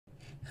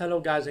Hello,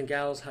 guys and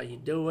gals. How you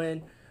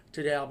doing?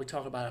 Today I'll be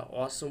talking about an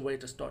awesome way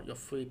to start your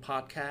free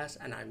podcast,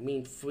 and I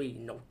mean free.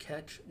 No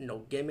catch, no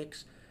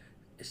gimmicks.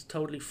 It's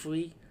totally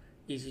free,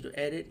 easy to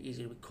edit,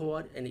 easy to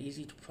record, and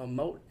easy to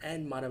promote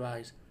and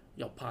monetize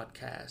your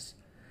podcast.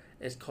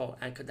 It's called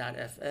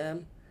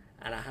Anchor.fm,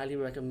 and I highly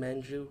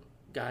recommend you,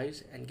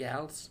 guys and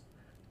gals,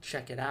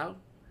 check it out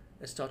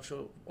and start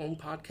your own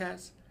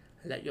podcast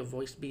and let your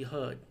voice be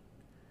heard.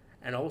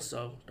 And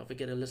also, don't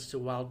forget to listen to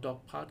Wild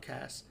Dog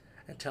Podcast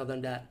and tell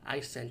them that I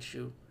sent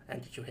you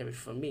and that you hear it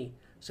from me.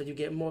 So you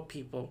get more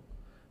people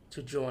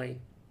to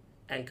join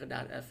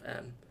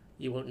Anchor.fm.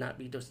 You will not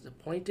be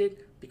disappointed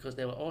because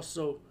they will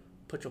also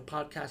put your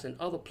podcast in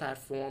other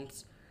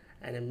platforms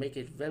and then make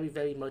it very,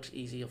 very much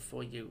easier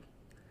for you.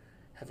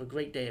 Have a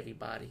great day,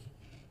 everybody.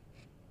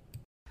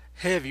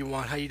 Hey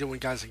everyone, how you doing,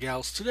 guys and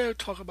gals? Today we'll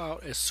talk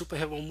about a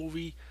superhero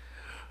movie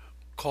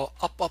called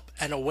Up, Up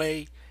and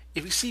Away.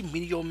 If you see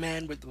Meteor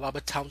Man with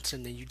Robert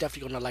Townsend, then you're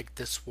definitely gonna like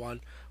this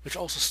one, which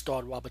also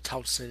starred Robert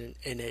Townsend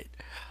in it.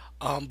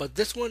 But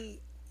this one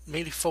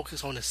mainly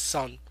focused on his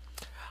son.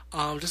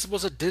 This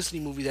was a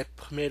Disney movie that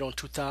premiered on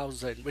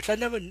 2000, which I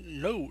never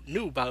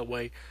knew by the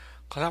way,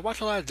 because I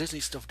watched a lot of Disney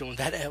stuff during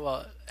that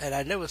era, and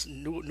I never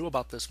knew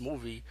about this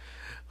movie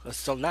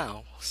until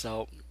now.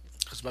 So,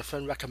 because my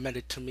friend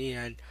recommended it to me,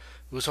 and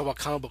we were talking about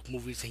comic book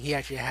movies, and he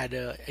actually had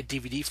a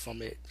DVD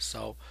from it,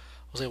 so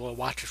I was able to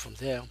watch it from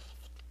there.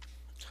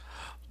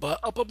 But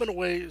Up Up and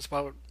Away is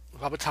about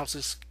Robert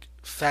Townsend's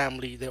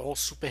family. They're all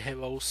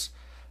superheroes,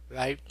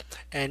 right?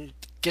 And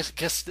guess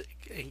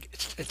and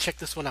check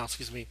this one out.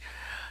 Excuse me.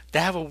 They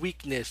have a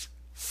weakness.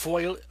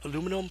 Foil,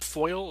 aluminum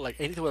foil, like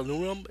anything with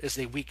aluminum, is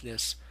their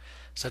weakness.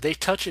 So if they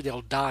touch it, they'll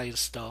die and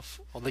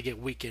stuff, or they get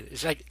weakened.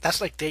 It's like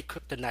that's like their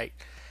kryptonite.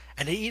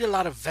 And they eat a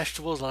lot of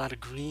vegetables, a lot of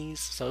greens.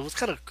 So it was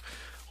kind of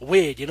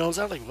weird, you know.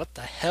 So I was like, what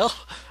the hell?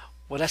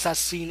 Well, that's not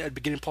seen at the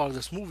beginning part of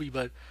this movie,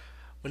 but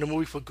when the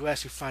movie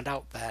progresses, you find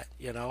out that,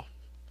 you know.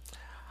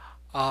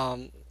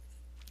 Um,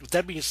 with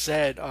that being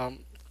said,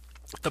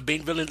 the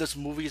main villain in this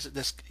movie is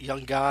this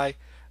young guy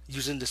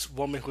using this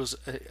woman who's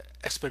an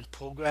expert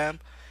program,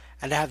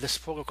 and they have this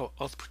program called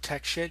Earth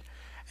Protection.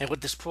 And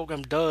what this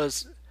program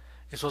does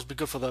is supposed to be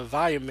good for the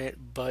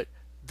environment, but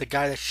the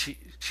guy that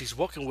she's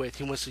working with,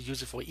 he wants to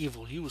use it for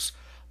evil use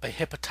by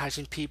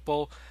hypnotizing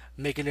people,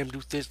 making them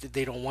do things that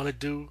they don't want to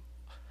do,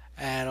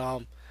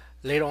 and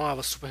later on, our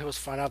superheroes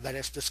find out that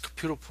it's this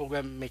computer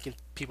program making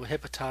people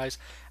hypnotized,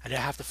 and they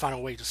have to find a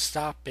way to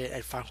stop it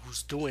and find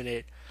who's doing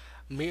it.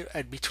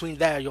 And between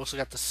that, you also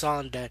got the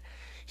son that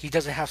he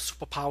doesn't have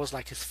superpowers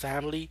like his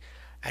family,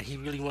 and he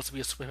really wants to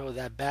be a superhero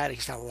that bad.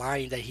 He's not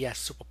lying that he has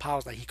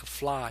superpowers, that he could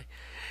fly.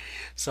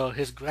 So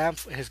his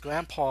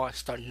grandpa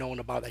start knowing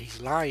about that he's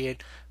lying,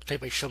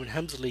 played by Sherman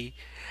Hemsley,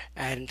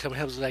 and Sherman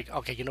Hemsley's like,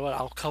 okay, you know what?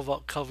 I'll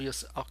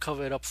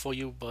cover it up for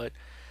you, but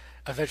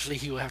eventually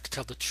he will have to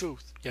tell the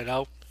truth, you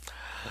know.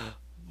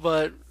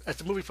 But as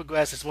the movie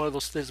progresses, it's one of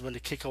those things when the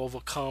kid can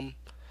overcome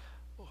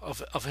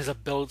of his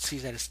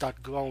abilities and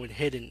start growing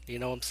hidden. You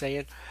know what I'm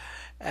saying?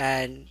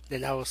 And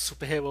then our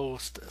superhero will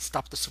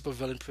stop the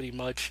supervillain pretty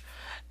much.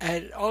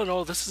 And all in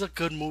all, this is a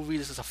good movie.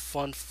 This is a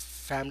fun,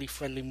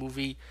 family-friendly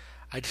movie.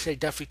 I'd say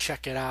definitely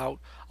check it out.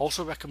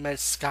 Also recommend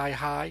Sky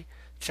High.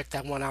 Check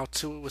that one out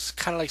too. It was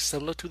kind of like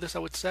similar to this, I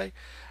would say.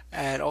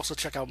 And also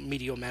check out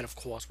Meteor Man, of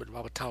course, with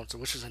Robert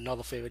Townsend, which is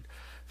another favorite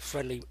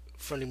friendly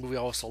movie I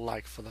also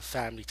like for the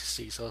family to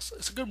see. So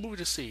it's a good movie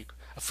to see.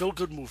 A feel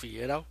good movie,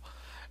 you know?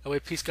 Anyway,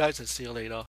 peace, guys, and see you later.